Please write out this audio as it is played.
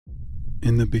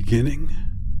In the beginning,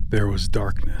 there was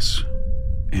darkness,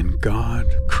 and God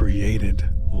created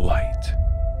light.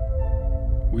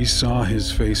 We saw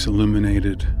his face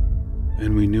illuminated,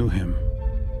 and we knew him.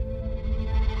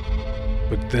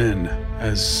 But then,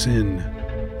 as sin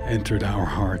entered our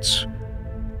hearts,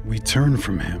 we turned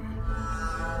from him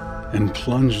and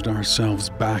plunged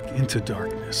ourselves back into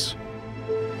darkness.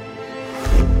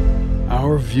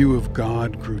 Our view of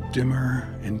God grew dimmer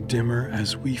and dimmer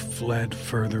as we fled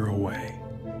further away.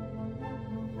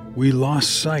 We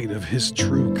lost sight of his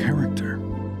true character.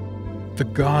 The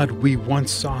God we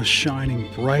once saw shining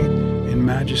bright in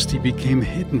majesty became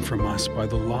hidden from us by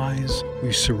the lies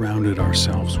we surrounded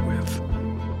ourselves with.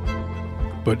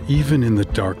 But even in the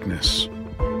darkness,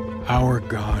 our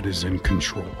God is in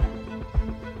control.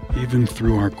 Even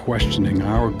through our questioning,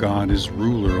 our God is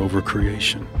ruler over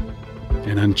creation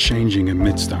and unchanging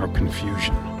amidst our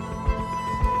confusion.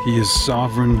 He is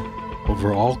sovereign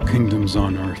over all kingdoms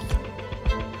on earth,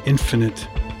 infinite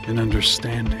in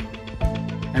understanding.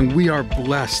 And we are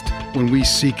blessed when we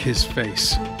seek his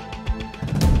face.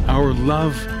 Our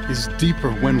love is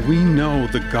deeper when we know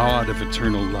the God of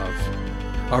eternal love.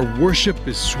 Our worship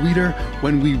is sweeter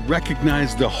when we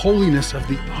recognize the holiness of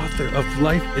the author of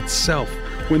life itself,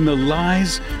 when the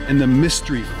lies and the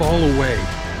mystery fall away.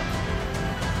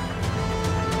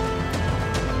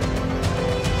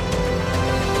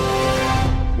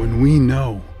 When we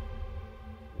know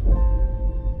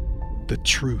the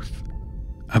truth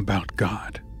about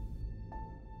God.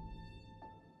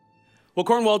 Well,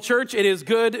 Cornwall Church, it is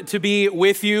good to be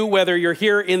with you, whether you're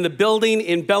here in the building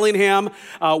in Bellingham,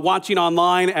 watching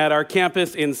online at our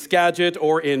campus in Skagit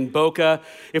or in Boca.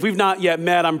 If we've not yet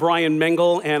met, I'm Brian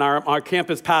Mengel and our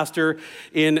campus pastor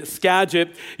in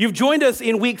Skagit. You've joined us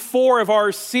in week 4 of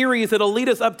our series that'll lead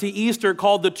us up to Easter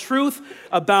called The Truth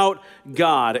About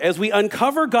God, as we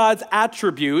uncover God's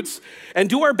attributes and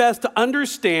do our best to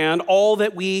understand all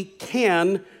that we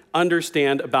can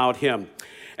understand about him.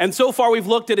 And so far, we've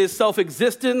looked at his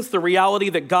self-existence, the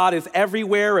reality that God is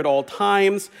everywhere at all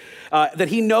times, that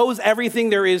he knows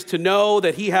everything there is to know,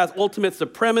 that he has ultimate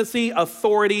supremacy,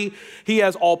 authority, he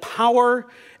has all power,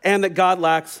 and that God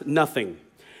lacks nothing.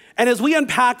 And as we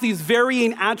unpack these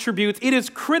varying attributes, it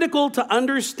is critical to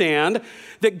understand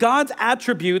that God's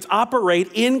attributes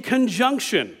operate in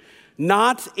conjunction,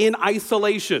 not in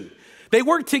isolation. They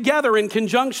work together in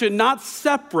conjunction, not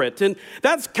separate. And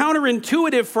that's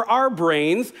counterintuitive for our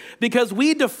brains because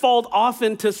we default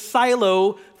often to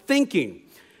silo thinking.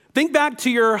 Think back to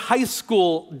your high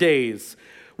school days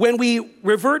when we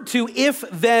revert to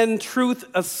if-then truth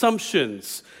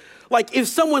assumptions. Like if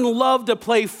someone loved to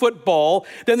play football,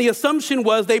 then the assumption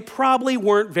was they probably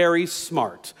weren't very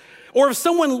smart. Or if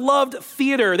someone loved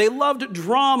theater, they loved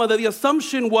drama, then the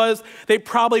assumption was they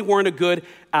probably weren't a good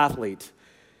athlete.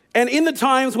 And in the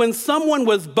times when someone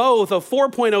was both a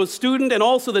 4.0 student and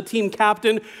also the team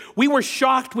captain, we were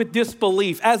shocked with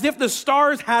disbelief, as if the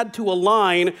stars had to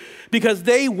align because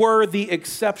they were the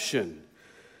exception.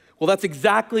 Well, that's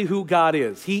exactly who God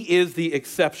is. He is the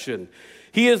exception.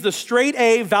 He is the straight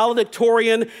A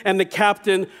valedictorian and the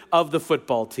captain of the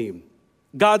football team.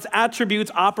 God's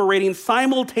attributes operating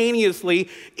simultaneously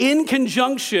in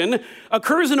conjunction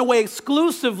occurs in a way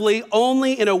exclusively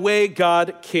only in a way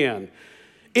God can.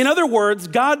 In other words,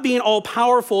 God being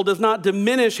all-powerful does not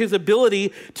diminish his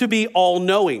ability to be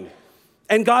all-knowing.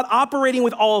 And God operating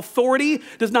with all authority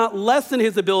does not lessen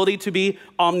his ability to be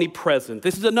omnipresent.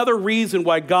 This is another reason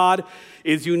why God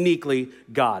is uniquely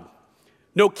God.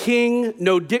 No king,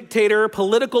 no dictator,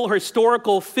 political or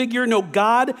historical figure, no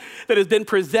God that has been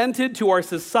presented to our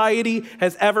society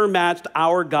has ever matched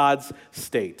our God's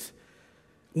state.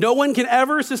 No one can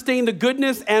ever sustain the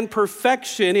goodness and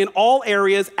perfection in all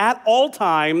areas at all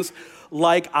times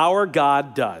like our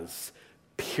God does,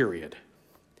 period.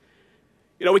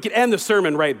 You know, we could end the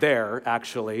sermon right there,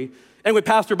 actually. And with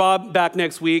Pastor Bob back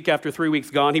next week after 3 weeks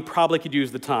gone, he probably could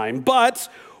use the time. But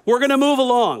we're going to move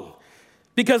along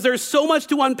because there's so much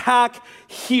to unpack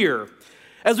here.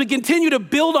 As we continue to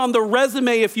build on the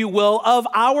resume, if you will, of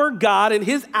our God and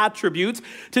his attributes,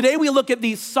 today we look at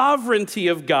the sovereignty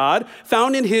of God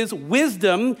found in his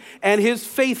wisdom and his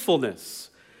faithfulness.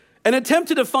 An attempt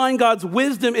to define God's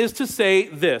wisdom is to say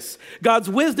this: God's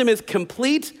wisdom is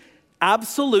complete,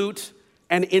 absolute,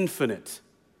 and infinite.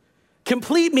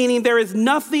 Complete meaning there is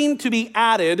nothing to be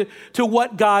added to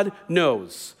what God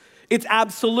knows. It's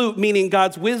absolute, meaning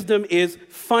God's wisdom is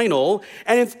final,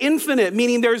 and it's infinite,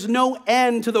 meaning there's no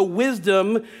end to the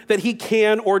wisdom that he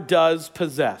can or does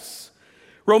possess.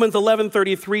 Romans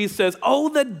 11:33 says, "Oh,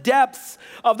 the depths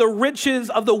of the riches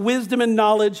of the wisdom and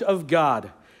knowledge of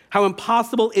God. How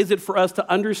impossible is it for us to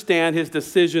understand his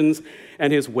decisions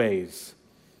and his ways?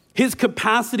 His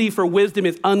capacity for wisdom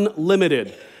is unlimited.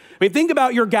 I mean, think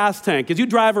about your gas tank. As you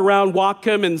drive around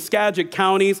Whatcom and Skagit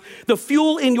counties, the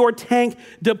fuel in your tank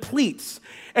depletes.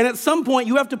 And at some point,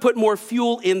 you have to put more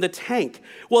fuel in the tank.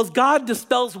 Well, as God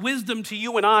dispels wisdom to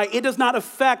you and I, it does not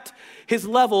affect his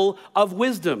level of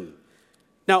wisdom.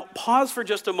 Now, pause for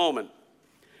just a moment.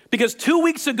 Because 2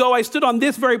 weeks ago, I stood on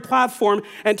this very platform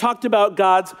and talked about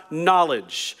God's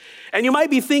knowledge. And you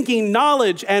might be thinking,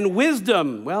 knowledge and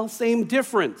wisdom, well, same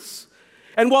difference.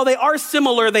 And while they are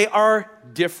similar, they are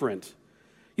different.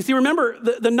 You see, remember,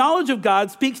 the knowledge of God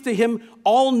speaks to him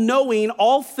all-knowing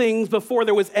all things before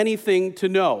there was anything to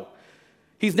know.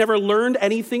 He's never learned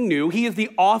anything new. He is the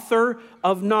author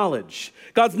of knowledge.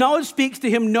 God's knowledge speaks to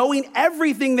him knowing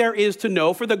everything there is to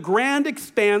know for the grand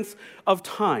expanse of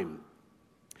time.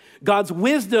 God's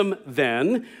wisdom,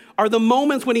 then, are the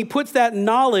moments when he puts that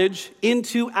knowledge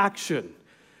into action.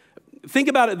 Think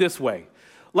about it this way.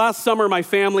 Last summer, my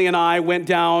family and I went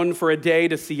down for a day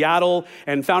to Seattle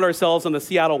and found ourselves on the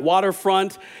Seattle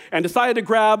waterfront and decided to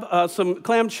grab some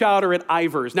clam chowder at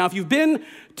Ivar's. Now, if you've been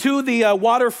to the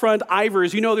waterfront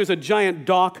Ivar's, you know there's a giant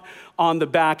dock on the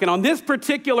back. And on this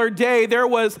particular day, there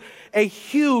was a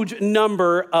huge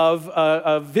number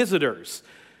of visitors.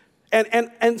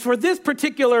 And for this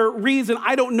particular reason,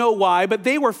 I don't know why, but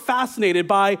they were fascinated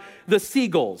by the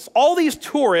seagulls. All these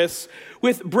tourists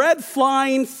with bread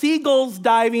flying, seagulls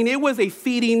diving, it was a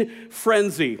feeding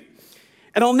frenzy.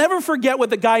 And I'll never forget what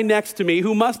the guy next to me,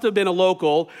 who must have been a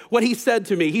local, what he said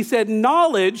to me. He said,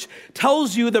 knowledge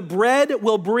tells you the bread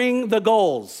will bring the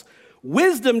gulls.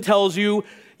 Wisdom tells you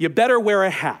you better wear a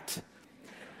hat.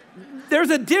 There's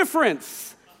a difference.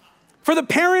 For the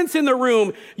parents in the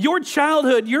room, your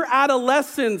childhood, your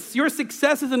adolescence, your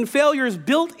successes and failures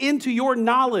built into your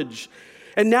knowledge.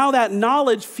 And now that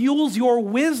knowledge fuels your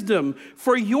wisdom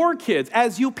for your kids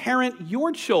as you parent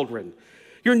your children.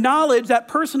 Your knowledge, that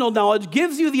personal knowledge,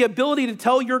 gives you the ability to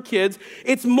tell your kids,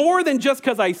 it's more than just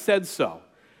because I said so.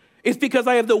 It's because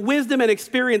I have the wisdom and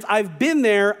experience. I've been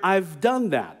there, I've done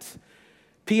that.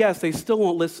 P.S., they still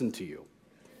won't listen to you.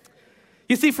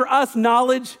 You see, for us,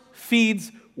 knowledge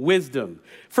feeds wisdom.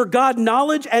 For God,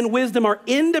 knowledge and wisdom are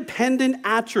independent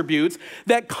attributes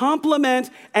that complement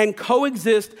and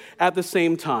coexist at the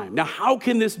same time. Now, how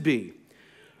can this be?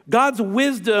 God's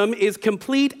wisdom is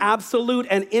complete, absolute,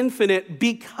 and infinite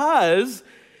because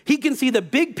he can see the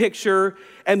big picture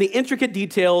and the intricate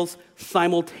details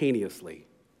simultaneously.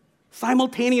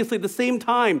 Simultaneously at the same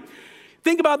time.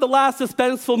 Think about the last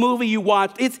suspenseful movie you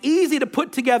watched. It's easy to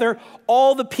put together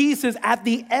all the pieces at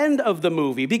the end of the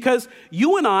movie because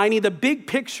you and I need the big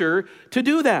picture to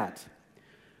do that.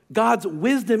 God's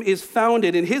wisdom is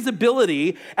founded in his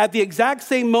ability at the exact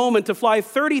same moment to fly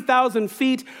 30,000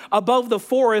 feet above the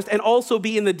forest and also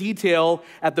be in the detail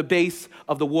at the base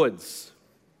of the woods.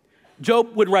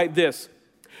 Job would write this,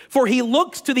 "For he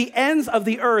looks to the ends of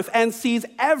the earth and sees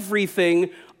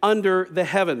everything under the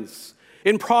heavens."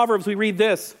 In Proverbs, we read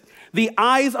this, "The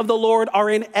eyes of the Lord are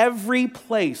in every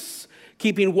place,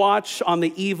 keeping watch on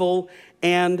the evil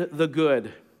and the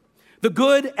good." The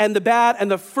good and the bad and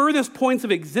the furthest points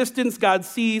of existence God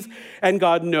sees and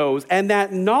God knows. And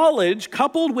that knowledge,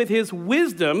 coupled with his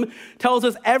wisdom, tells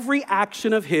us every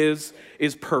action of his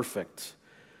is perfect.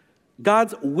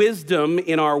 God's wisdom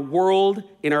in our world,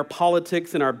 in our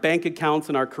politics, in our bank accounts,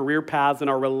 in our career paths, in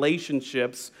our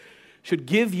relationships should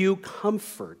give you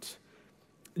comfort.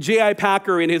 J.I.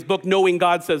 Packer, in his book, Knowing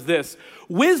God, says this,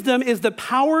 "Wisdom is the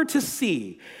power to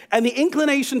see and the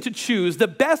inclination to choose the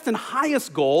best and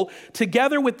highest goal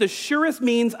together with the surest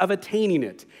means of attaining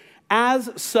it.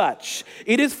 As such,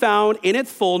 it is found in its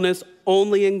fullness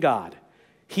only in God.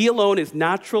 He alone is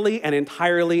naturally and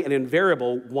entirely and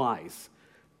invariable wise."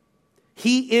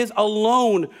 He is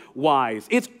alone wise.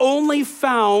 It's only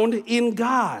found in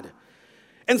God.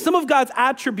 And some of God's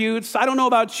attributes, I don't know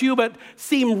about you, but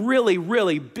seem really,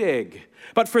 really big.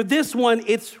 But for this one,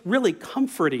 it's really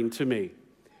comforting to me.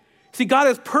 See, God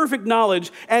has perfect knowledge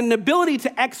and an ability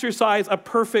to exercise a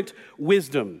perfect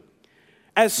wisdom.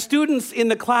 As students in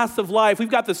the class of life, we've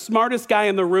got the smartest guy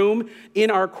in the room in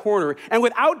our corner. And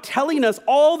without telling us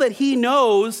all that he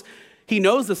knows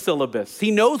the syllabus.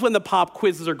 He knows when the pop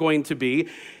quizzes are going to be.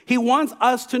 He wants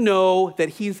us to know that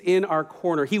he's in our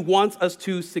corner. He wants us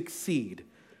to succeed.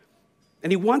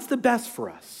 And he wants the best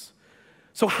for us.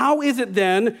 So how is it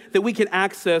then that we can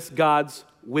access God's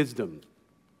wisdom?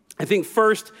 I think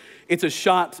first, it's a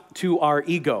shot to our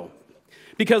ego.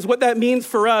 Because what that means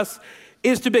for us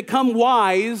is to become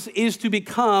wise is to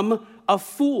become a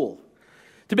fool.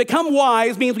 To become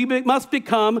wise means we must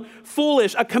become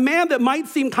foolish. A command that might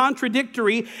seem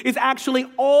contradictory is actually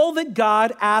all that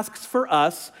God asks for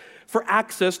us for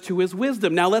access to his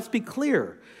wisdom. Now, let's be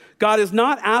clear. God is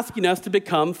not asking us to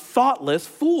become thoughtless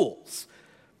fools.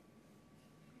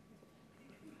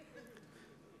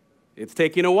 It's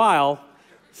taking a while.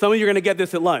 Some of you are going to get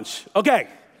this at lunch. Okay.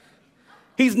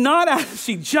 He's not,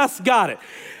 she just got it.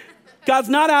 God's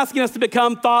not asking us to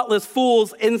become thoughtless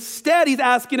fools. Instead, he's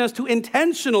asking us to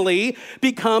intentionally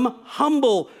become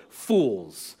humble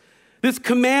fools. This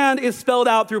command is spelled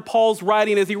out through Paul's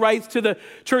writing as he writes to the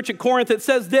church at Corinth. It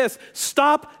says this: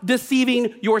 stop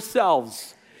deceiving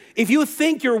yourselves. If you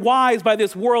think you're wise by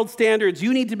this world's standards,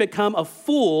 you need to become a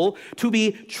fool to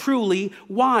be truly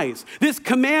wise. This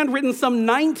command, written some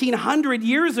 1900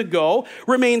 years ago,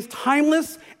 remains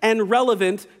timeless and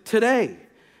relevant today.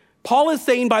 Paul is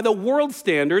saying by the world's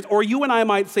standards, or you and I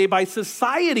might say by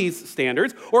society's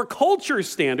standards or culture's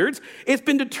standards, it's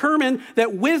been determined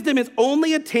that wisdom is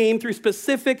only attained through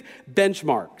specific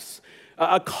benchmarks.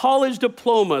 A college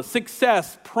diploma,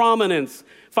 success, prominence,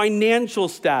 financial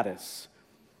status.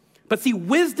 But see,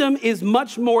 wisdom is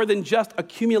much more than just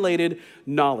accumulated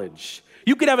knowledge.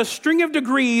 You could have a string of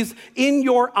degrees in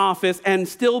your office and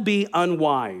still be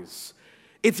unwise.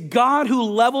 It's God who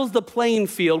levels the playing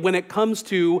field when it comes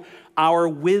to our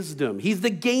wisdom. He's the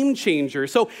game changer.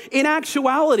 So in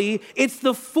actuality, it's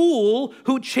the fool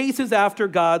who chases after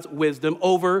God's wisdom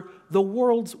over the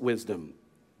world's wisdom.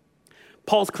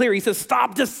 Paul's clear. He says,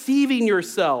 stop deceiving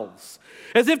yourselves.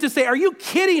 As if to say, are you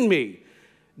kidding me?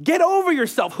 Get over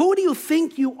yourself. Who do you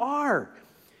think you are?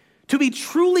 To be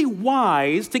truly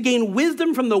wise, to gain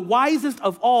wisdom from the wisest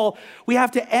of all, we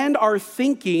have to end our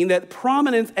thinking that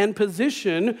prominence and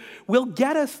position will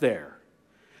get us there.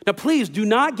 Now, please do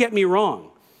not get me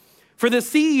wrong. For the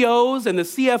CEOs and the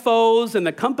CFOs and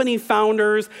the company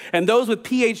founders and those with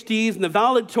PhDs and the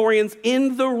valedictorians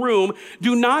in the room,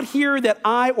 do not hear that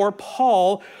I or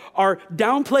Paul are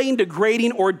downplaying,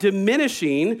 degrading, or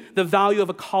diminishing the value of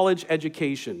a college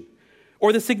education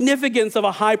or the significance of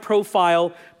a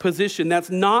high-profile position.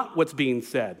 That's not what's being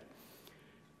said.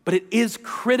 But it is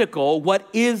critical what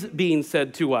is being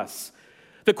said to us.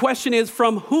 The question is,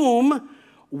 from whom,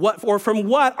 from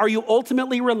what are you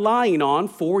ultimately relying on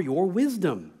for your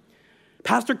wisdom?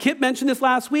 Pastor Kip mentioned this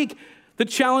last week, the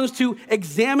challenge to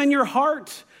examine your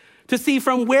heart, to see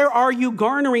from where are you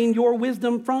garnering your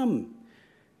wisdom from.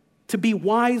 To be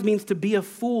wise means to be a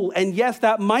fool. And yes,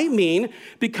 that might mean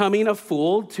becoming a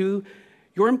fool to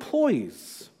your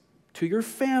employees, to your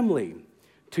family,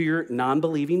 to your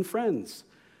non-believing friends.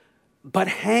 But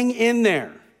hang in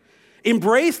there.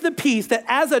 Embrace the peace that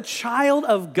as a child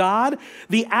of God,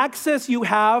 the access you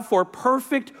have for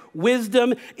perfect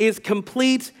wisdom is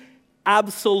complete,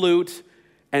 absolute,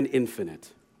 and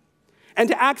infinite. And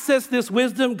to access this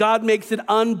wisdom, God makes it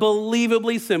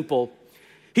unbelievably simple.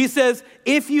 He says,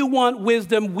 if you want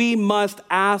wisdom, we must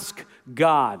ask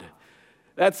God.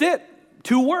 That's it.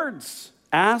 2 words.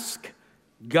 Ask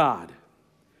God.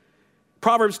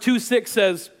 Proverbs 2:6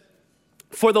 says,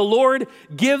 for the Lord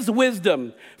gives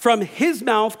wisdom. From his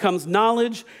mouth comes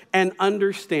knowledge and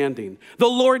understanding. The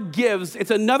Lord gives.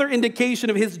 It's another indication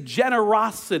of his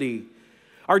generosity.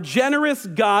 Our generous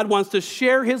God wants to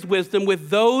share his wisdom with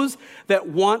those that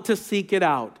want to seek it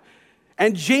out.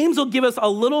 And James will give us a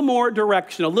little more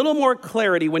direction, a little more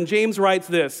clarity when James writes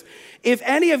this: if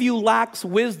any of you lacks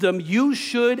wisdom, you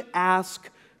should ask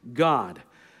God.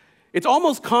 It's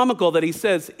almost comical that he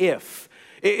says if.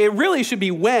 It really should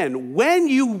be when. When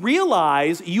you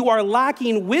realize you are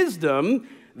lacking wisdom,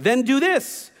 then do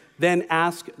this. Then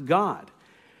ask God.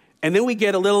 And then we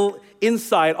get a little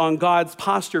insight on God's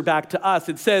posture back to us.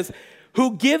 It says,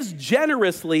 who gives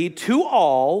generously to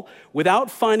all without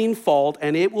finding fault,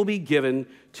 and it will be given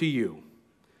to you.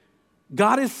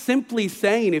 God is simply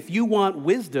saying, if you want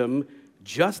wisdom,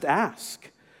 just ask.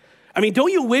 I mean,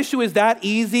 don't you wish it was that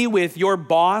easy with your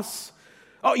boss?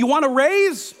 Oh, you want a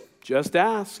raise? Just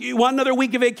ask. You want another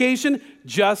week of vacation?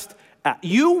 Just ask.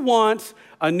 You want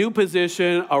a new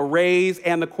position, a raise,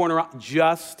 and the corner?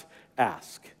 Just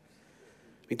ask.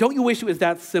 I mean, don't you wish it was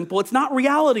that simple? It's not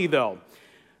reality, though.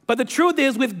 But the truth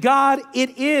is, with God,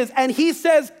 it is. And he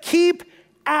says, keep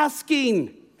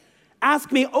asking.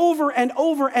 Ask me over and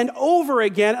over and over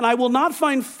again, and I will not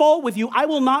find fault with you. I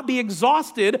will not be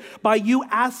exhausted by you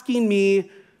asking me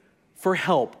for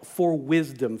help, for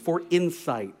wisdom, for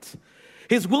insight.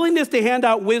 His willingness to hand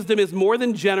out wisdom is more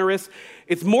than generous.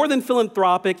 It's more than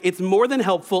philanthropic. It's more than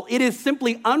helpful. It is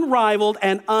simply unrivaled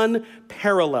and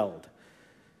unparalleled.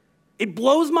 It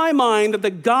blows my mind that the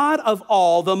God of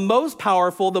all, the most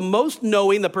powerful, the most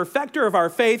knowing, the perfecter of our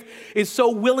faith, is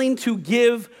so willing to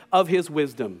give of his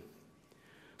wisdom.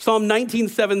 Psalm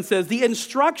 19:7 says, the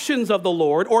instructions of the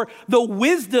Lord, or the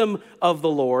wisdom of the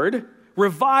Lord,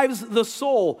 revives the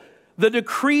soul. The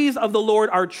decrees of the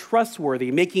Lord are trustworthy,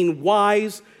 making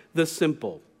wise the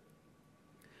simple.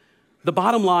 The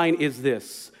bottom line is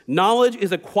this: knowledge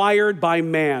is acquired by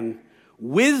man.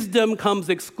 Wisdom comes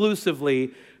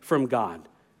exclusively from God.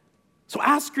 So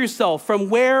ask yourself,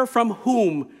 from where, from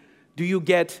whom do you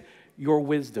get your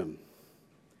wisdom?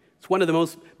 It's one of the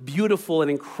most beautiful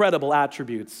and incredible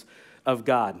attributes of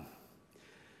God.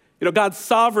 You know, God's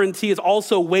sovereignty is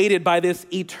also weighted by this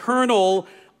eternal,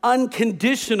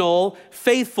 unconditional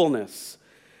faithfulness.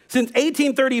 Since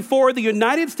 1834, the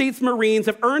United States Marines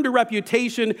have earned a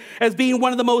reputation as being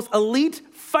one of the most elite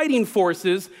fighting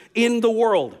forces in the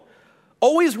world,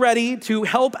 always ready to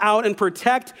help out and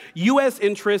protect U.S.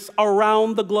 interests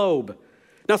around the globe.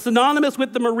 Now, synonymous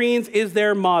with the Marines is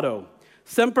their motto,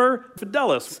 Semper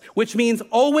Fidelis, which means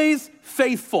always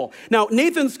faithful. Now,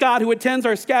 Nathan Scott, who attends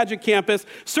our Skagit campus,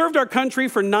 served our country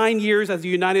for 9 years as a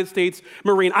United States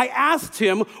Marine. I asked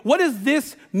him, what does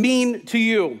this mean to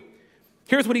you?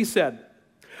 Here's what he said.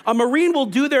 A Marine will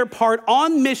do their part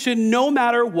on mission no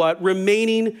matter what,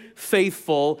 remaining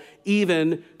faithful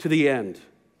even to the end.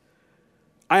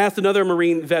 I asked another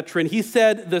Marine veteran. He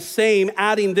said the same,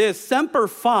 adding this: Semper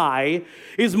Fi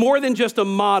is more than just a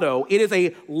motto. It is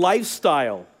a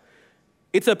lifestyle.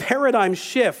 It's a paradigm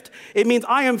shift. It means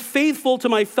I am faithful to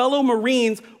my fellow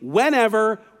Marines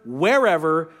whenever,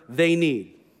 wherever they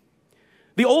need.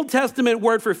 The Old Testament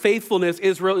word for faithfulness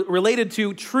is related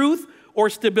to truth or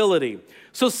stability.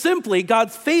 So simply,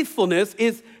 God's faithfulness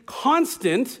is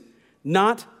constant,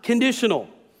 not conditional.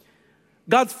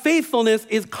 God's faithfulness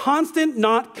is constant,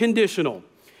 not conditional.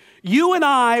 You and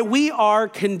I, we are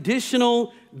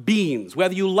conditional beings,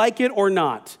 whether you like it or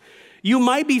not. You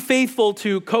might be faithful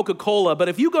to Coca-Cola, but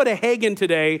if you go to Hagen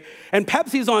today and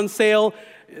Pepsi's on sale,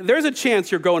 there's a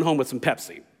chance you're going home with some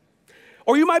Pepsi.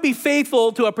 Or you might be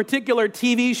faithful to a particular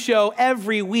TV show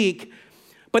every week,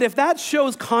 but if that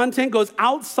show's content goes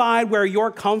outside where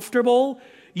you're comfortable,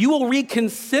 you will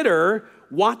reconsider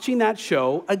watching that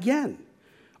show again.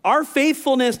 Our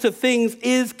faithfulness to things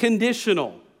is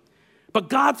conditional, but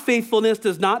God's faithfulness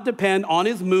does not depend on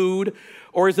his mood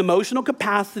or his emotional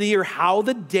capacity or how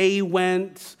the day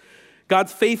went.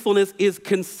 God's faithfulness is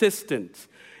consistent.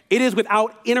 It is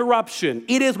without interruption.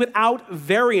 It is without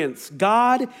variance.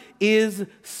 God is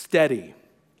steady.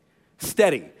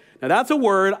 Steady. Now that's a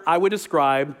word I would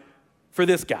describe for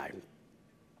this guy.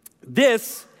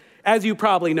 This, as you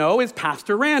probably know, is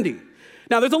Pastor Randy.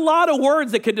 Now, there's a lot of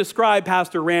words that could describe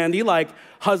Pastor Randy, like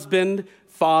husband,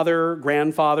 father,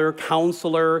 grandfather,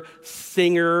 counselor,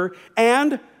 singer,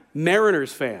 and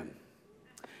Mariners fan.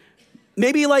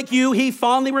 Maybe like you, he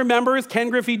fondly remembers Ken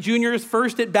Griffey Jr.'s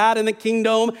first at bat in the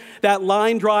Kingdome, that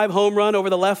line drive home run over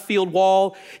the left field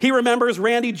wall. He remembers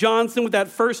Randy Johnson with that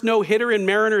first no-hitter in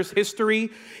Mariners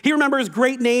history. He remembers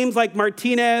great names like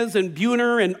Martinez and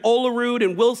Buhner and Olerud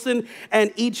and Wilson and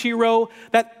Ichiro,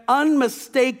 that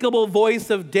unmistakable voice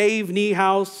of Dave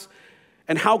Niehaus.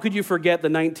 And how could you forget the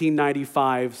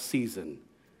 1995 season?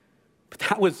 But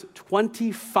that was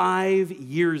 25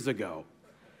 years ago.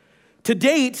 To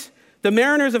date, the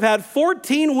Mariners have had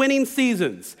 14 winning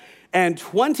seasons and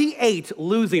 28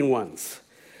 losing ones.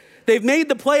 They've made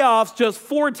the playoffs just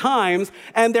 4 times,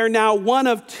 and they're now one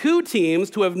of 2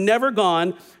 teams to have never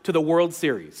gone to the World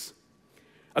Series.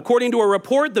 According to a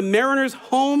report, the Mariners'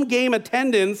 home game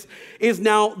attendance is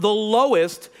now the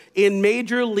lowest in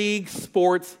Major League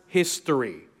sports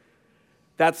history.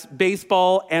 That's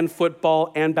baseball and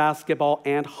football and basketball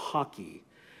and hockey.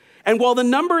 And while the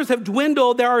numbers have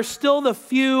dwindled, there are still the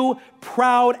few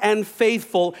proud and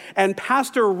faithful, and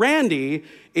Pastor Randy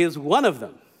is one of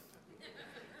them.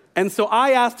 And so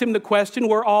I asked him the question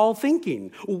we're all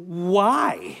thinking: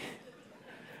 why?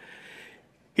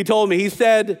 He told me, he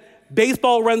said,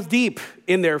 baseball runs deep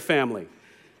in their family,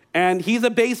 and he's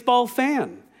a baseball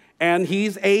fan, and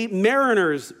he's a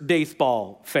Mariners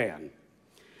baseball fan.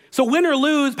 So win or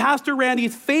lose, Pastor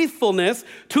Randy's faithfulness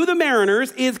to the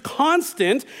Mariners is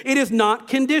constant. It is not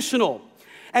conditional.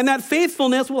 And that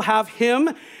faithfulness will have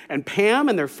him and Pam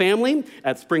and their family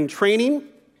at spring training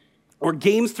or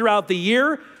games throughout the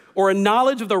year, or a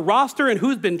knowledge of the roster and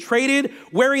who's been traded,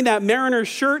 wearing that Mariners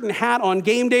shirt and hat on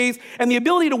game days, and the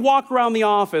ability to walk around the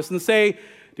office and say,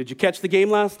 "Did you catch the game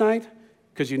last night?"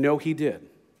 Because you know he did.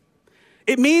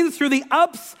 It means through the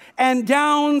ups and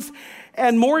downs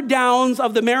and more downs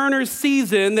of the Mariners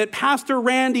season that Pastor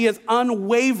Randy is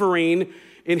unwavering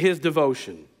in his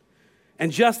devotion.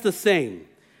 And just the same,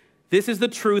 this is the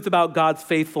truth about God's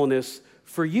faithfulness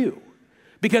for you.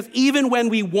 Because even when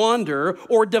we wander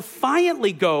or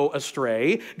defiantly go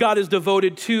astray, God is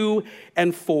devoted to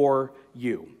and for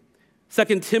you. In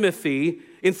 2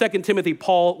 Timothy,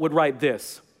 Paul would write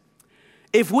this: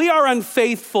 if we are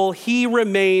unfaithful, he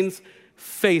remains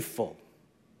faithful.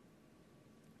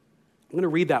 I'm going to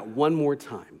read that one more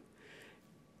time.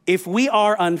 If we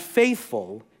are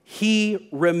unfaithful, he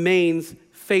remains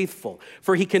faithful,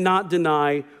 for he cannot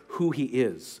deny who he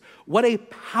is. What a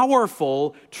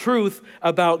powerful truth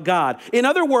about God. In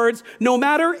other words, no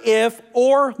matter if,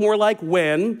 or more like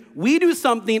when, we do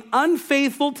something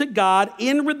unfaithful to God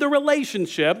in the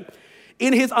relationship,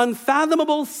 in his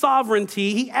unfathomable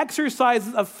sovereignty, he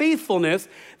exercises a faithfulness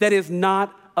that is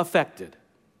not affected.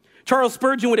 Charles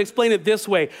Spurgeon would explain it this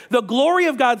way: the glory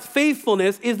of God's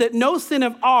faithfulness is that no sin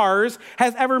of ours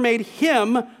has ever made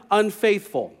him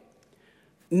unfaithful.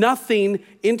 Nothing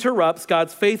interrupts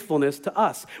God's faithfulness to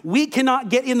us. We cannot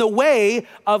get in the way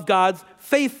of God's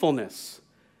faithfulness.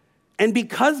 And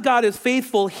because God is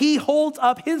faithful, he holds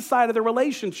up his side of the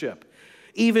relationship,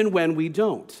 even when we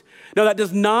don't. Now, that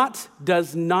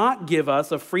does not give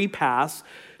us a free pass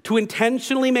to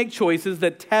intentionally make choices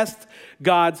that test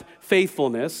God's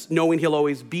faithfulness, knowing he'll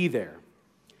always be there.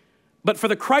 But for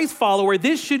the Christ follower,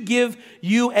 this should give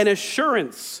you an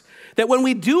assurance that when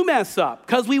we do mess up,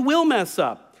 because we will mess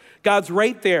up, God's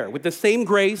right there with the same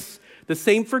grace, the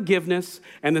same forgiveness,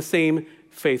 and the same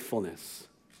faithfulness.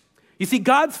 You see,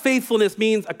 God's faithfulness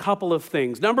means a couple of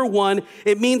things. Number one,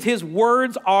 it means his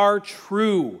words are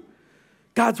true.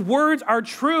 God's words are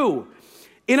true.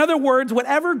 In other words,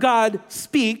 whatever God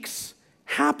speaks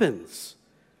happens.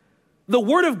 The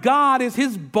word of God is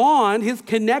his bond, his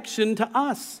connection to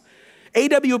us.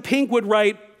 A.W. Pink would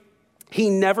write, he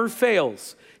never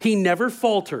fails, he never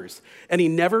falters, and he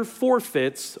never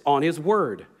forfeits on his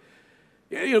word.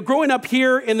 You know, growing up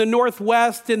here in the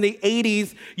Northwest in the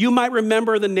 80s, you might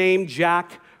remember the name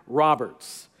Jack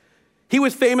Roberts. He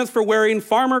was famous for wearing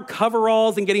farmer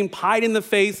coveralls and getting pied in the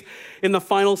face in the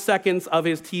final seconds of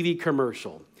his TV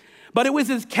commercial. But it was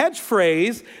his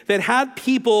catchphrase that had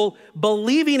people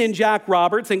believing in Jack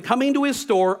Roberts and coming to his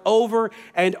store over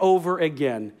and over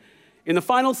again. In the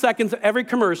final seconds of every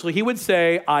commercial, he would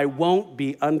say, "I won't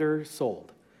be undersold."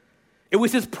 It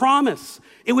was his promise.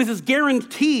 It was his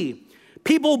guarantee.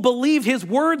 People believed his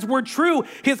words were true.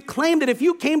 His claim that if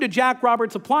you came to Jack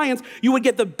Roberts Appliance, you would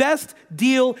get the best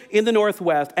deal in the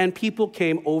Northwest. And people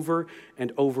came over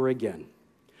and over again.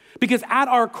 Because at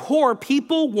our core,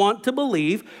 people want to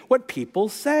believe what people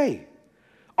say.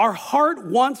 Our heart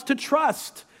wants to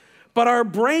trust, but our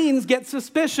brains get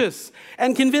suspicious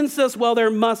and convince us, well,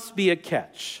 there must be a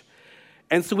catch.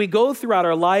 And so we go throughout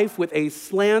our life with a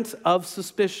slant of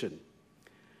suspicion.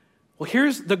 Well,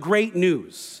 here's the great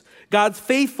news. God's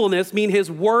faithfulness means his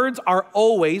words are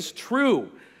always true.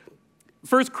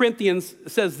 1 Corinthians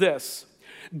says this: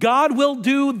 God will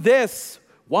do this.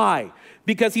 Why?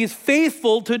 Because he's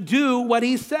faithful to do what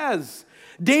he says.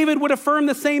 David would affirm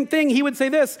the same thing. He would say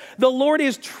this: the Lord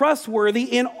is trustworthy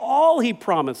in all he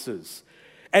promises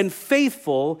and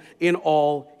faithful in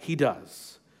all he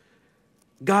does.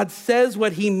 God says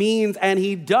what he means and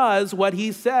he does what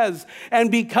he says.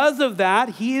 And because of that,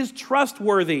 he is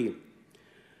trustworthy.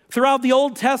 Throughout the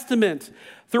Old Testament,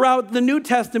 throughout the New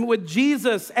Testament with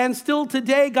Jesus, and still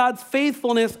today, God's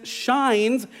faithfulness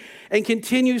shines and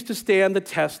continues to stand the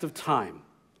test of time.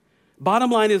 Bottom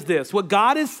line is this: what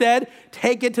God has said,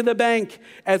 take it to the bank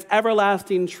as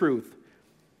everlasting truth.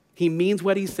 He means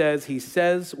what he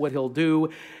says what he'll do.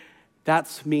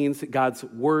 That means that God's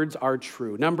words are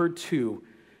true. Number two,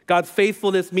 God's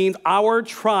faithfulness means our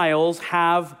trials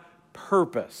have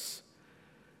purpose.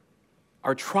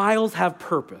 Our trials have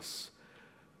purpose.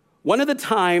 One of the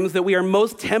times that we are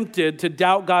most tempted to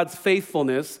doubt God's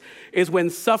faithfulness is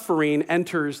when suffering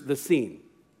enters the scene.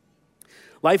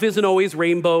 Life isn't always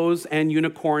rainbows and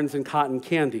unicorns and cotton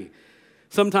candy.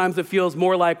 Sometimes it feels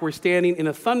more like we're standing in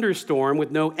a thunderstorm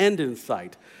with no end in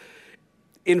sight.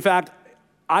 In fact,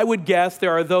 I would guess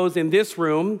there are those in this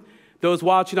room, those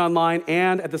watching online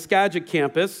and at the Skagit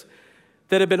campus,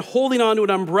 that have been holding onto an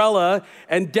umbrella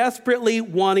and desperately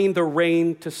wanting the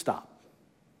rain to stop.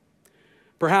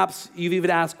 Perhaps you've even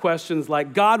asked questions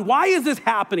like, God, why is this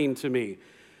happening to me?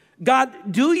 God,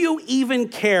 do you even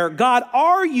care? God,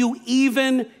 are you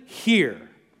even here?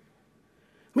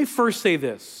 Let me first say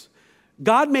this.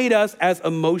 God made us as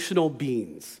emotional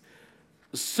beings.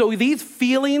 So these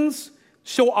feelings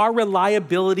show our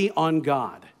reliability on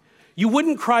God. You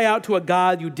wouldn't cry out to a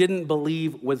God you didn't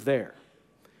believe was there.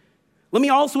 Let me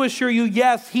also assure you,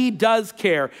 yes, he does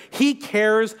care. He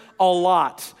cares a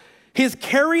lot. His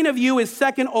caring of you is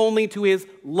second only to his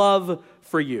love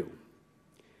for you.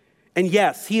 And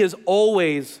yes, he is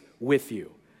always with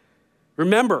you.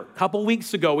 Remember, a couple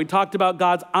weeks ago, we talked about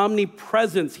God's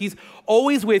omnipresence. He's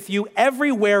always with you,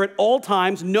 everywhere, at all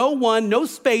times. No one, no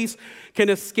space can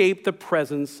escape the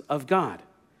presence of God.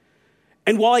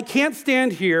 And while I can't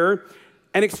stand here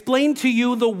and explain to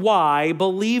you the why,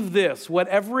 believe this: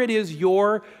 whatever it is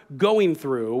you're going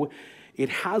through, it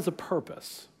has a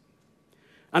purpose.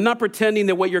 I'm not pretending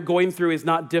that what you're going through is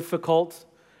not difficult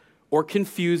or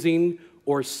confusing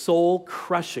or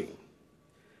soul-crushing.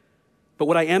 But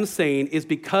what I am saying is,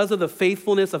 because of the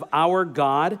faithfulness of our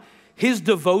God, his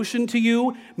devotion to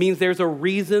you means there's a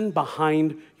reason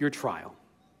behind your trial.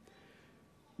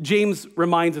 James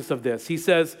reminds us of this. He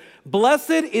says, "Blessed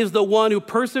is the one who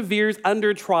perseveres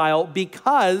under trial,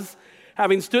 because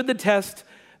having stood the test,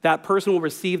 that person will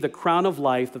receive the crown of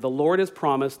life that the Lord has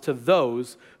promised to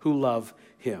those who love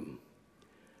him."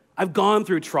 I've gone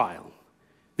through trial.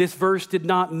 This verse did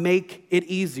not make it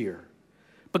easier.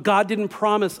 But God didn't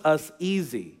promise us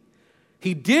easy.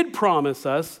 He did promise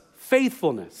us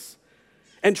faithfulness.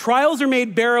 And trials are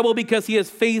made bearable because he is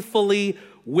faithfully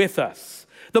with us.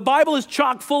 The Bible is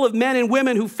chock full of men and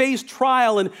women who faced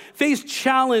trial and faced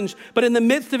challenge, but in the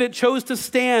midst of it chose to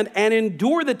stand and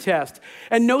endure the test.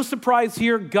 And no surprise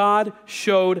here, God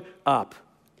showed up.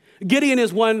 Gideon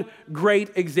is one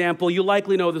great example. You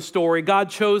likely know the story.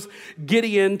 God chose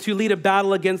Gideon to lead a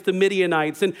battle against the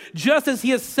Midianites. And just as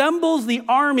he assembles the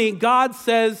army, God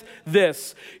says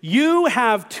this: "You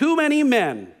have too many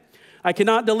men. I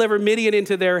cannot deliver Midian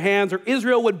into their hands, or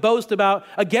Israel would boast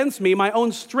against me. My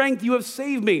own strength you have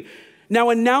saved me.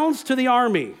 Now announce to the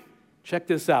army," check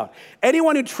this out,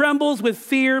 "anyone who trembles with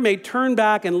fear may turn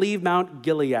back and leave Mount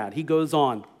Gilead." He goes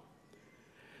on.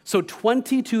 So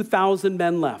 22,000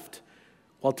 men left,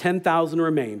 while 10,000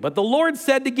 remained. But the Lord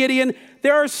said to Gideon,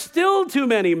 "There are still too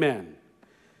many men."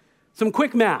 Some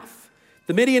quick math.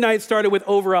 The Midianites started with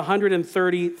over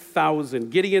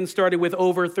 130,000. Gideon started with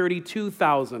over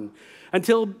 32,000,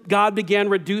 until God began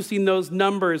reducing those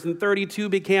numbers, and 32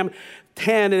 became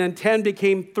 10, and then 10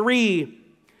 became 3.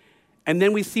 And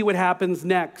then we see what happens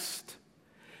next.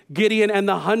 Gideon and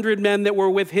the 100 men that were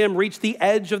with him reached the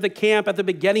edge of the camp at the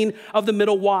beginning of the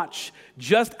middle watch.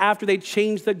 Just after they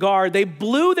changed the guard, they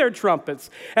blew their trumpets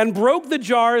and broke the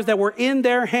jars that were in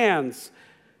their hands.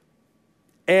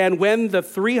 And when the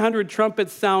 300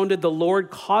 trumpets sounded, the Lord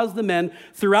caused the men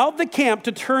throughout the camp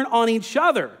to turn on each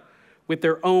other with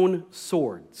their own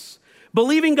swords.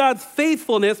 Believing God's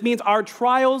faithfulness means our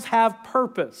trials have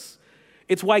purpose.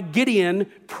 It's why Gideon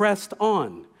pressed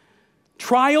on.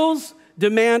 Trials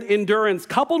demand endurance,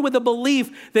 coupled with a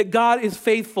belief that God is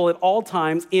faithful at all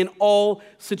times in all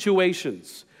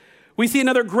situations. We see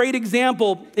another great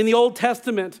example in the Old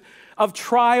Testament of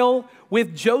trial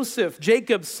with Joseph,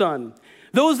 Jacob's son.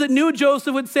 Those that knew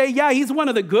Joseph would say, yeah, he's one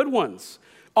of the good ones,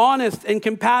 honest and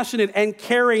compassionate and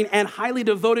caring and highly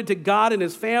devoted to God and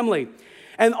his family.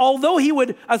 And although he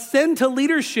would ascend to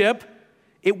leadership,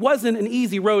 it wasn't an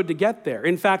easy road to get there.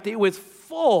 In fact, it was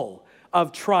full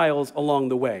of trials along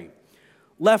the way.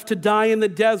 Left to die in the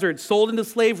desert, sold into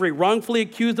slavery, wrongfully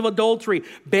accused of adultery,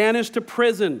 banished to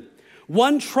prison.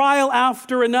 One trial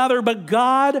after another, but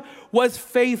God was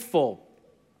faithful.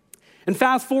 And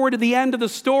fast forward to the end of the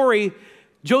story,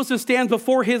 Joseph stands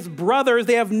before his brothers.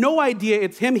 They have no idea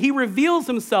it's him. He reveals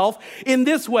himself in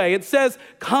this way. It says,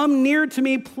 "Come near to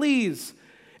me, please."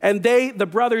 And the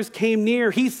brothers came near.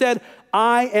 He said,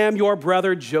 "I am your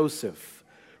brother Joseph,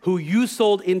 who you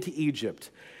sold into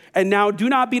Egypt. And now do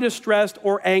not be distressed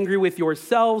or angry with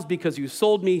yourselves because you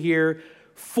sold me here,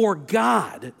 for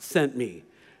God sent me.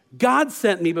 God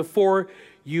sent me before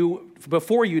you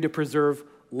to preserve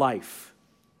life."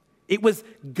 It was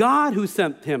God who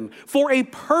sent him for a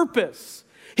purpose.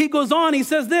 He goes on, he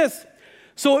says this,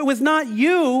 "So it was not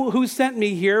you who sent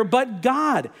me here, but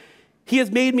God. He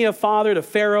has made me a father to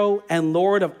Pharaoh and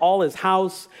Lord of all his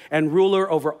house and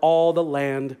ruler over all the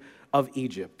land of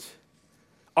Egypt."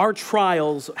 Our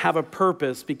trials have a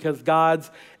purpose because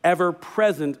God's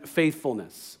ever-present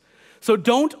faithfulness. So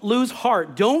don't lose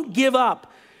heart. Don't give up.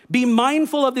 Be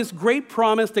mindful of this great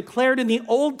promise declared in the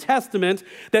Old Testament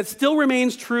that still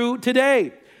remains true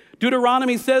today.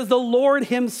 Deuteronomy says, "The Lord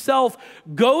himself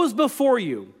goes before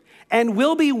you and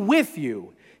will be with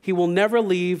you. He will never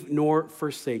leave nor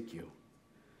forsake you."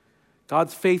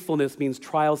 God's faithfulness means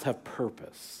trials have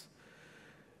purpose.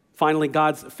 Finally,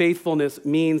 God's faithfulness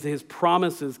means his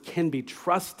promises can be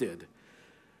trusted.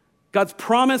 God's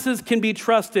promises can be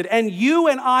trusted. And you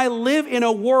and I live in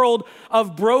a world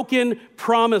of broken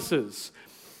promises.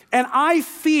 And I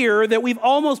fear that we've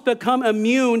almost become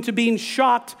immune to being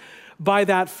shocked by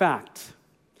that fact.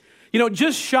 You know,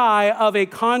 just shy of a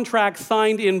contract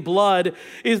signed in blood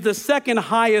is the second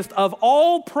highest of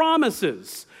all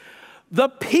promises, the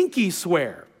pinky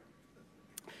swear.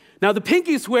 Now, the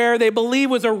pinky swear, they believe,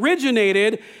 was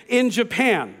originated in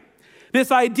Japan.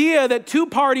 This idea that two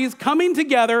parties coming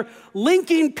together,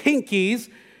 linking pinkies,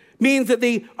 means that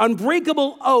the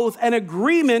unbreakable oath and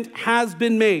agreement has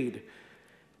been made.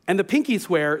 And the pinky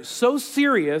swear, so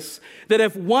serious that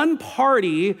if one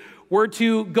party were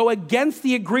to go against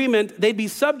the agreement, they'd be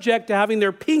subject to having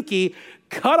their pinky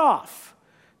cut off.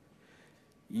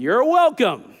 You're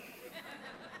welcome.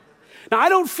 Now, I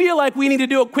don't feel like we need to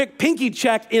do a quick pinky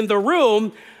check in the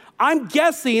room. I'm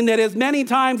guessing that as many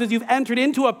times as you've entered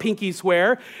into a pinky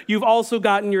swear, you've also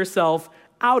gotten yourself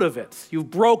out of it. You've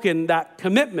broken that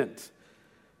commitment.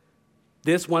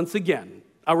 This, once again,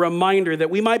 a reminder that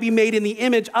we might be made in the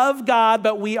image of God,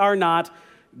 but we are not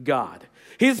God.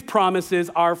 His promises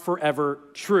are forever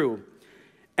true.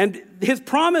 And his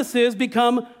promises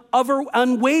become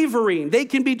unwavering. They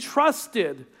can be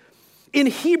trusted. In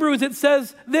Hebrews, it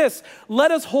says this,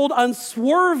 let us hold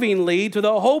unswervingly to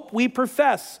the hope we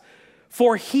profess,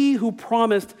 for he who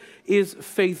promised is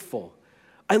faithful.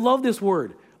 I love this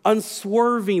word,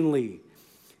 unswervingly.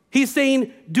 He's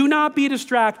saying, do not be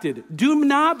distracted. Do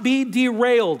not be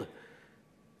derailed.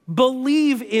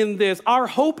 Believe in this. Our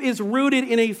hope is rooted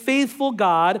in a faithful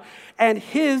God and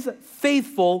his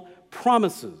faithful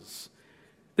promises.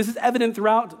 This is evident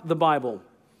throughout the Bible,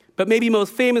 but maybe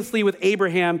most famously with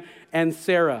Abraham and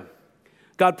Sarah.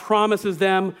 God promises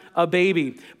them a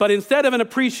baby, but instead of an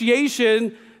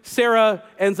appreciation, Sarah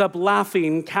ends up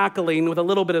laughing, cackling with a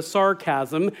little bit of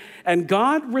sarcasm, and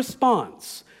God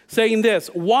responds, saying this,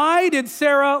 why did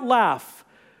Sarah laugh?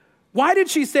 Why did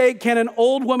she say, can an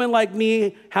old woman like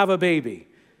me have a baby?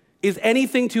 Is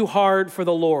anything too hard for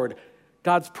the Lord?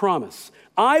 God's promise.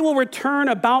 I will return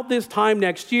about this time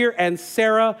next year, and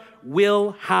Sarah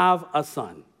will have a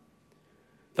son.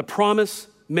 The promise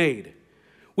made.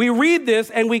 We read this,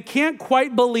 and we can't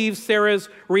quite believe Sarah's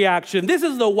reaction. This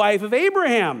is the wife of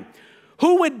Abraham.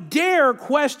 Who would dare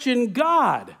question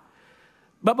God?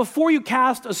 But before you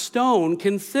cast a stone,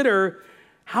 consider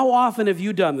how often have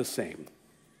you done the same?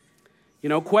 You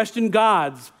know, question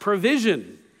God's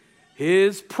provision,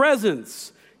 his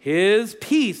presence, his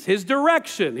peace, his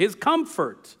direction, his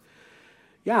comfort.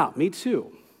 Yeah, me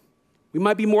too. We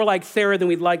might be more like Sarah than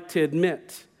we'd like to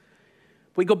admit.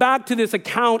 We go back to this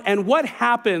account, and what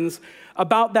happens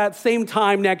about that same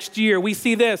time next year? We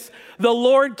see this. The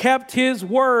Lord kept his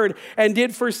word and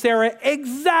did for Sarah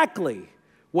exactly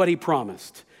what he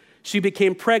promised. She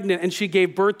became pregnant, and she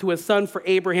gave birth to a son for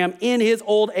Abraham in his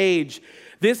old age.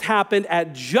 This happened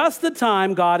at just the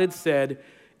time God had said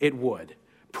it would.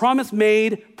 Promise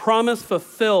made, promise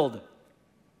fulfilled.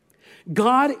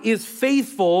 God is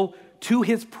faithful to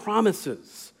his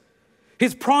promises.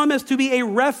 His promise to be a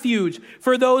refuge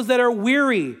for those that are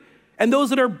weary and those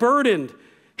that are burdened.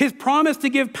 His promise to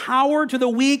give power to the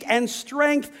weak and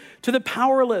strength to the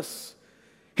powerless.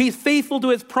 He's faithful to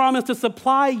his promise to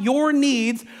supply your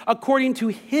needs according to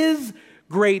his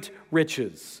great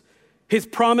riches. His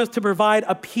promise to provide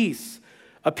a peace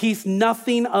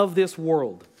nothing of this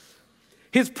world.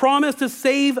 His promise to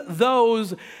save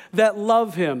those that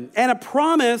love him. And a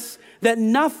promise that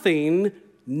nothing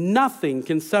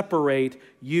can separate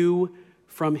you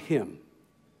from him.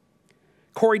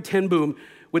 Corrie ten Boom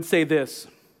would say this,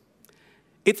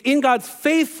 it's in God's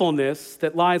faithfulness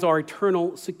that lies our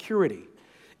eternal security.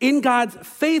 In God's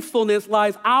faithfulness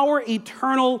lies our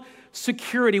eternal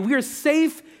security. We are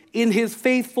safe in his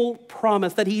faithful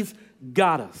promise that he's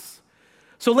got us.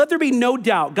 So let there be no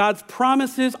doubt, God's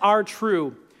promises are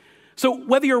true. So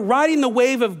whether you're riding the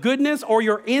wave of goodness or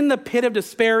you're in the pit of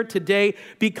despair today,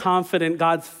 be confident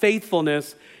God's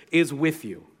faithfulness is with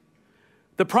you.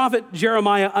 The prophet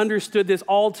Jeremiah understood this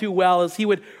all too well as he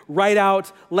would write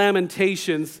out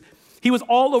Lamentations. He was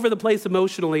all over the place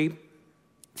emotionally,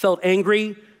 felt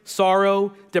angry,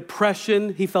 sorrow,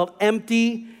 depression. He felt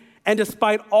empty. And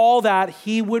despite all that,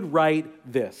 he would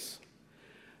write this.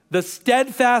 The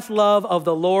steadfast love of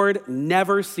the Lord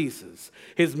never ceases.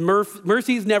 His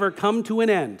mercies never come to an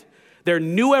end. They're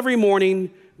new every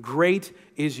morning. Great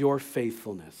is your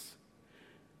faithfulness.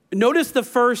 Notice the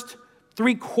first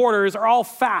 3 quarters are all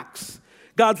facts.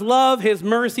 God's love, his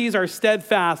mercies are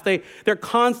steadfast. They're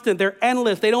constant. They're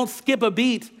endless. They don't skip a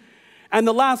beat. And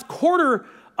the last quarter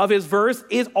of his verse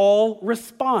is all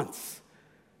response.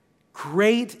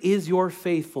 Great is your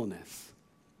faithfulness.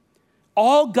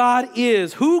 All God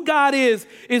is, who God is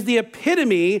the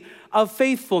epitome of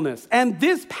faithfulness. And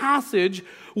this passage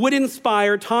would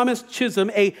inspire Thomas Chisholm,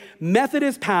 a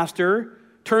Methodist pastor,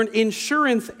 turned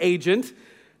insurance agent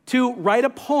to write a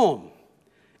poem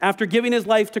after giving his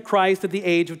life to Christ at the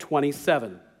age of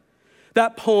 27.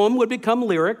 That poem would become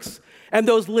lyrics, and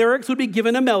those lyrics would be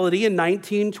given a melody in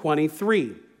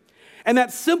 1923. And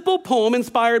that simple poem,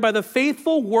 inspired by the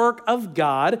faithful work of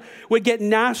God, would get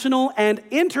national and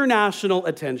international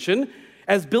attention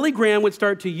as Billy Graham would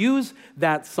start to use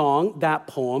that song, that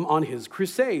poem, on his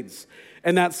crusades.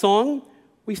 And that song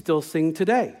we still sing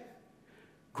today.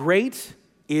 Great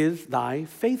is thy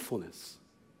faithfulness.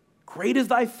 Great is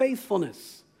thy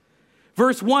faithfulness.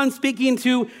 Verse 1, speaking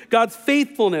to God's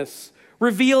faithfulness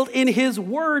revealed in his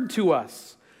word to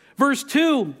us. Verse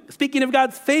 2, speaking of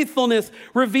God's faithfulness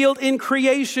revealed in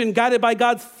creation, guided by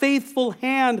God's faithful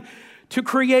hand to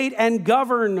create and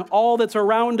govern all that's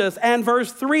around us. And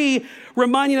verse 3,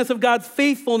 reminding us of God's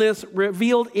faithfulness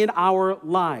revealed in our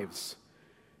lives.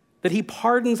 That he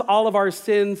pardons all of our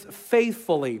sins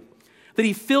faithfully. That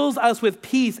he fills us with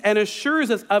peace and assures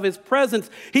us of his presence.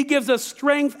 He gives us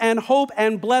strength and hope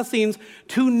and blessings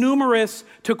too numerous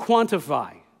to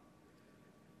quantify.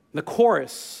 The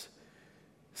chorus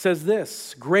says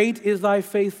this: great is thy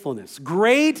faithfulness.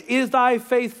 Great is thy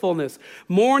faithfulness.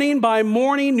 Morning by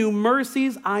morning new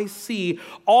mercies I see.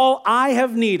 All I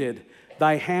have needed,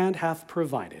 thy hand hath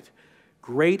provided.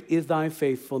 Great is thy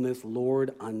faithfulness,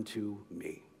 Lord, unto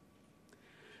me.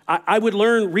 I would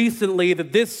learn recently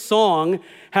that this song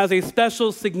has a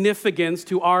special significance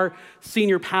to our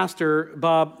senior pastor,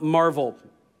 Bob Marvel.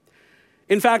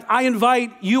 In fact, I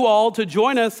invite you all to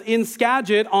join us in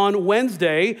Skagit on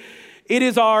Wednesday. It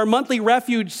is our monthly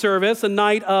refuge service, a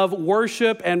night of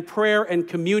worship and prayer and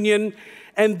communion.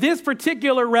 And this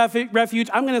particular refuge,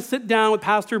 I'm going to sit down with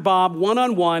Pastor Bob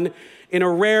one-on-one in a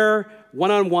rare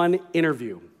one-on-one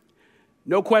interview.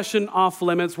 No question off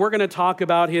limits. We're going to talk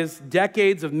about his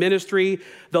decades of ministry,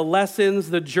 the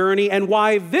lessons, the journey, and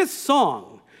why this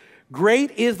song, Great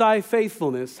is Thy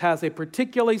Faithfulness, has a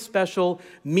particularly special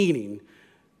meaning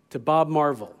to Bob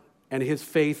Marvel and his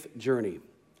faith journey.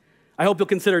 I hope you'll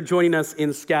consider joining us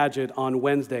in Skagit on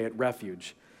Wednesday at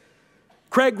Refuge.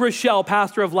 Craig Rochelle,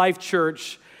 pastor of Life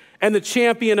Church and the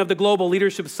champion of the Global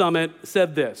Leadership Summit,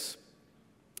 said this: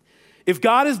 if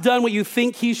God has done what you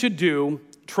think he should do,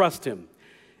 trust him.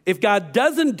 If God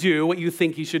doesn't do what you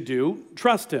think he should do,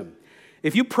 trust him.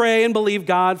 If you pray and believe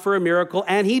God for a miracle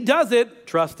and he does it,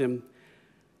 trust him.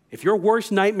 If your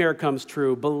worst nightmare comes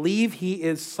true, believe he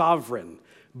is sovereign.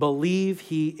 Believe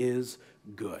he is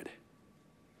good.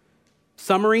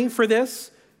 Summary for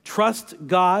this: trust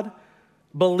God,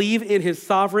 believe in his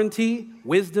sovereignty,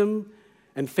 wisdom,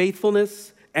 and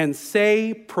faithfulness, and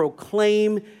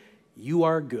proclaim, you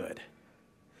are good.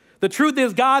 The truth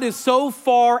is, God is so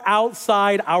far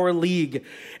outside our league,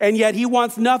 and yet he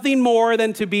wants nothing more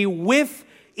than to be with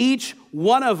each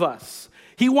one of us.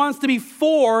 He wants to be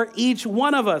for each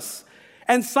one of us.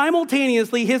 And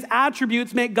simultaneously, his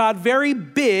attributes make God very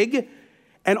big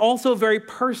and also very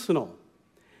personal,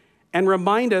 and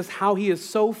remind us how he is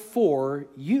so for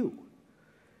you.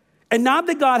 And not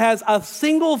that God has a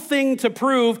single thing to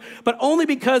prove, but only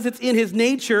because it's in his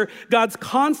nature. God's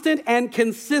constant and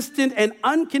consistent and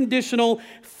unconditional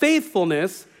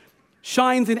faithfulness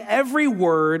shines in every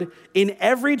word, in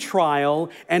every trial,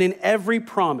 and in every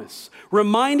promise,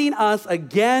 reminding us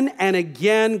again and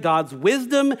again God's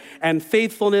wisdom and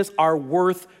faithfulness are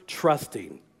worth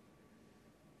trusting.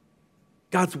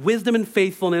 God's wisdom and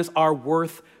faithfulness are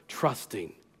worth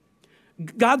trusting.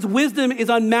 God's wisdom is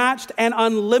unmatched and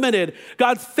unlimited.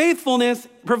 God's faithfulness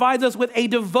provides us with a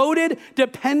devoted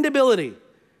dependability.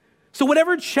 So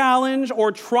whatever challenge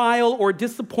or trial or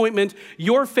disappointment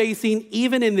you're facing,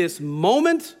 even in this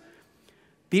moment,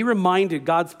 be reminded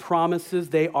God's promises,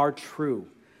 they are true.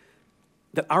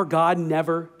 That our God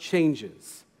never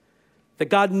changes. That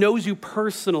God knows you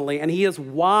personally and he is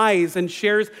wise and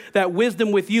shares that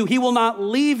wisdom with you. He will not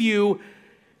leave you.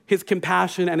 His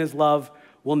compassion and his love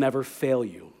will never fail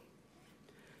you.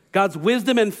 God's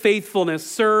wisdom and faithfulness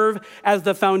serve as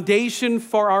the foundation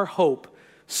for our hope,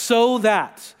 so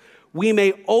that we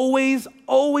may always,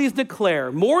 always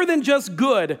declare, more than just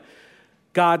good,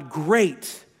 God,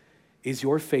 great is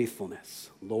your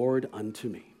faithfulness, Lord, unto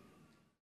me.